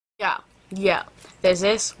Yo, yo, there's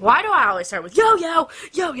this. Why do I always start with yo, yo,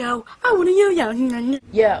 yo, yo? I want to yo.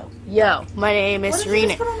 Yo, yo, my name is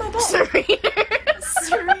Serena.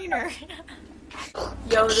 Serena.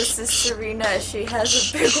 Yo, this is Serena. She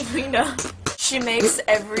has a big wiener. She makes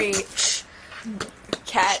every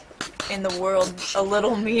cat in the world a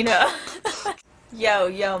little Mina.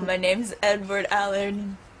 Yo, my name's Edward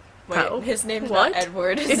Allen. Wait, Oh, his name's what? not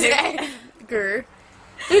Edward. It's Edgar.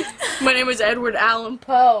 My name is Edward Allan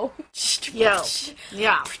Poe. Yo,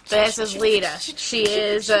 yeah, this is Leda. She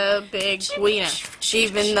is a big wiener,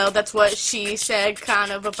 even though that's what she said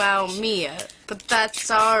kind of about Mia. But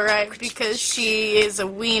that's alright because she is a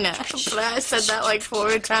wiener. But I said that like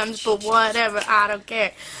 4 times, but whatever, I don't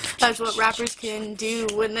care. That's what rappers can do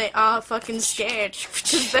when they are fucking scared,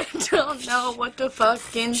 because they don't know what to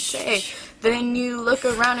fucking say. Then you look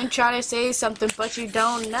around and try to say something, but you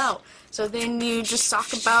don't know. So then you just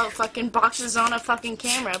talk about fucking boxes on a fucking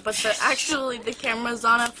camera, but actually the camera's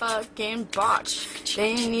on a fucking box.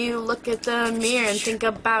 Then you look at the mirror and think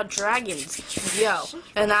about dragons. Yo,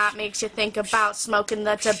 and that makes you think about smoking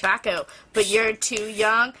the tobacco. But you're too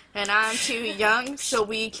young, and I'm too young, so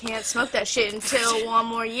we can't smoke that shit until 1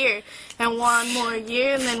 more year. And 1 more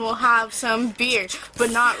year, and then we'll have some beer.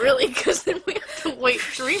 But not really, because then we have to wait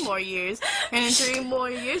 3 more years. And in 3 more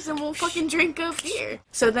years, then we'll fucking drink a beer.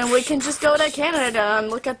 So then we can just go to Canada and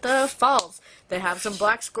look at the falls. They have some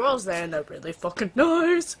black squirrels there, and they're really fucking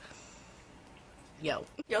nice. Yo,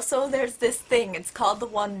 so there's this thing. It's called the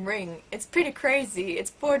One Ring. It's pretty crazy.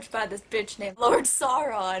 It's forged by this bitch named Lord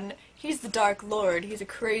Sauron. He's the Dark Lord. He's a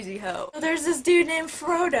crazy hoe. So there's this dude named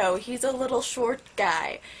Frodo. He's a little short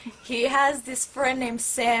guy. He has this friend named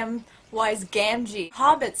Samwise Gamgee.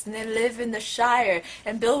 Hobbits, and they live in the Shire.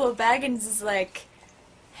 And Bilbo Baggins is like,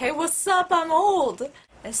 hey, what's up? I'm old.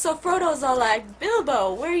 And so Frodo's all like,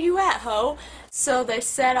 Bilbo, where you at, ho? So they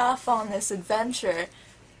set off on this adventure.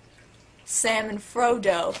 Sam and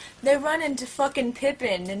Frodo. They run into fucking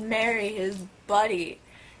Pippin and Merry, his buddy.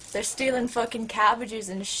 They're stealing fucking cabbages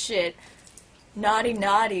and shit. Naughty,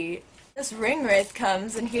 naughty. This Ringwraith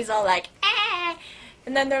comes and he's all like, ah!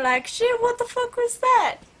 And then they're like, shit, what the fuck was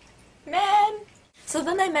that? Man. So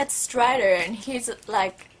then they met Strider, and he's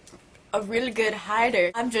like a really good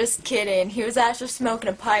hider. I'm just kidding. He was actually smoking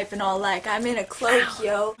a pipe and all like, I'm in a cloak,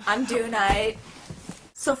 yo. I'm doing aight.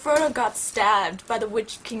 So Frodo got stabbed by the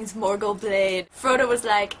Witch King's Morgul blade. Frodo was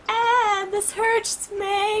like, ah, this hurts,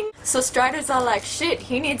 man. So Strider's all like, shit,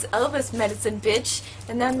 he needs Elvis medicine, bitch.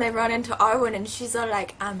 And then they run into Arwen, and she's all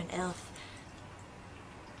like, I'm an elf.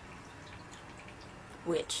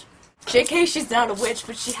 Witch. JK, she's not a witch,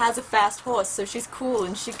 but she has a fast horse, so she's cool,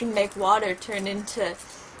 and she can make water turn into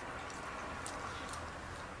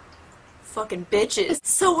fucking bitches.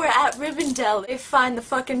 So we're at Rivendell. They find the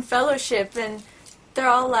fucking fellowship, and they're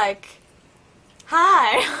all like,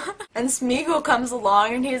 hi. And Smeagol comes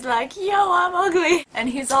along and he's like, yo, I'm ugly. And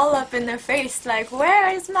he's all up in their face like, where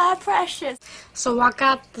is my precious? so I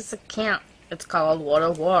got this account. It's called World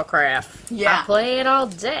of Warcraft. Yeah. I play it all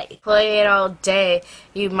day. Play it all day.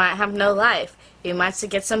 You might have no life. You might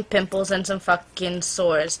get some pimples and some fucking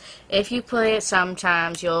sores. If you play it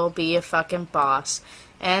sometimes, you'll be a fucking boss.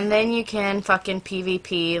 And then you can fucking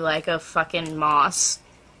PvP like a fucking moss.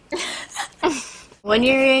 When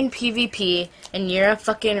you're in PvP and you're a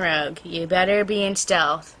fucking rogue, you better be in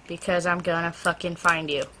stealth, because I'm gonna fucking find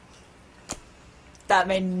you. That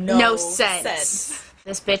made no sense.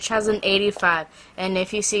 This bitch has an 85, and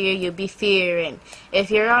if you see her, you'll be fearing.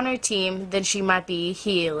 If you're on her team, then she might be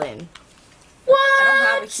healing. What? I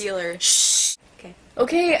don't have a healer. Shh.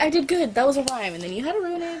 Okay, I did good. That was a rhyme, and then you had to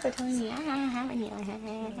ruin it by telling me I don't have a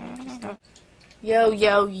healer. Yo,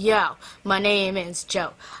 yo, yo, my name is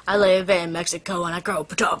Joe. I live in Mexico and I grow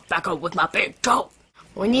tobacco with my big toe.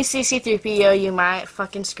 When you see C-3PO, you might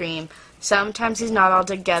fucking scream. Sometimes he's not all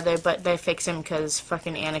together, but they fix him because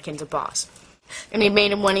fucking Anakin's a boss. And he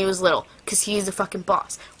made him when he was little, because he's a fucking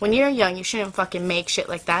boss. When you're young, you shouldn't fucking make shit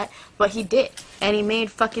like that, but he did. And he made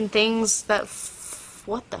fucking things that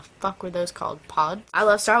what the fuck were those called? Pods? I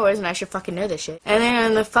love Star Wars and I should fucking know this shit. And then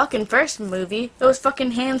in the fucking first movie, it was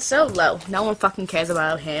fucking Han Solo. No one fucking cares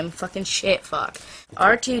about him. Fucking shit fuck.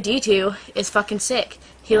 R2-D2 is fucking sick.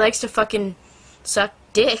 He likes to fucking suck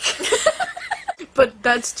dick. But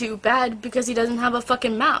that's too bad because he doesn't have a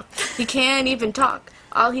fucking mouth. He can't even talk.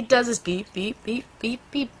 All he does is beep, beep, beep, beep,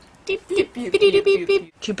 beep. Beep, beep, beep, beep, beep,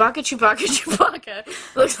 beep. Chewbacca, Chewbacca,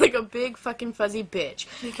 Chewbacca looks like a big fucking fuzzy bitch.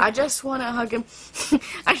 I just want to hug him.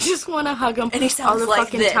 I just want to hug him and he sounds all the like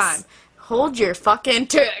fucking this. time. Hold your fucking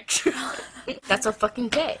dick. That's a fucking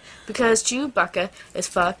gay. Because Chewbacca is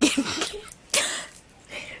fucking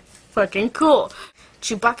fucking cool.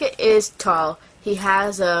 Chewbacca is tall. He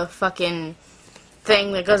has a fucking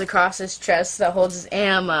thing that goes across his chest that holds his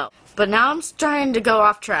ammo. But now I'm starting to go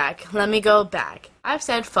off track. Let me go back. I've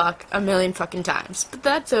said fuck a million fucking times, but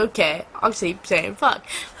that's okay. I'll keep saying fuck.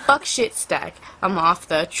 Fuck shit stack. I'm off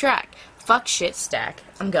the track. Fuck shit stack.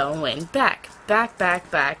 I'm going back. Back, back,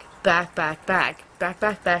 back. Back, back, back. Back,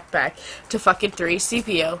 back, back, back. To fucking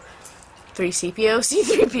 3CPO. 3CPO,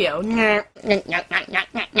 C3PO.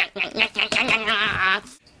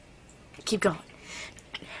 Keep going.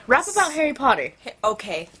 Rap about Harry Potter.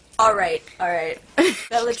 Okay. Alright.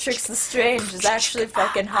 Bellatrix Lestrange is actually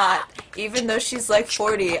fucking hot. Even though she's like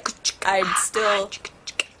 40, I'd still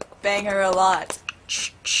bang her a lot.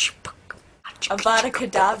 Avada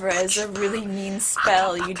Kedavra is a really mean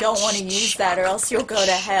spell. You don't want to use that or else you'll go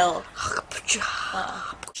to hell.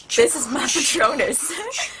 This is my Patronus.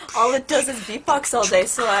 All it does is beatbox all day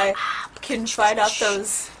so I can fight out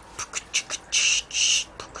those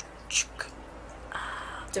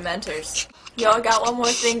Dementors. Yo, I got one more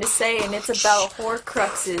thing to say, and it's about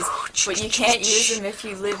Horcruxes, but you can't use them if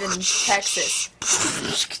you live in Texas.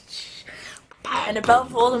 And about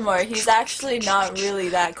Voldemort, he's actually not really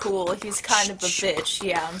that cool. He's kind of a bitch.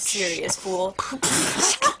 Yeah, I'm serious, fool.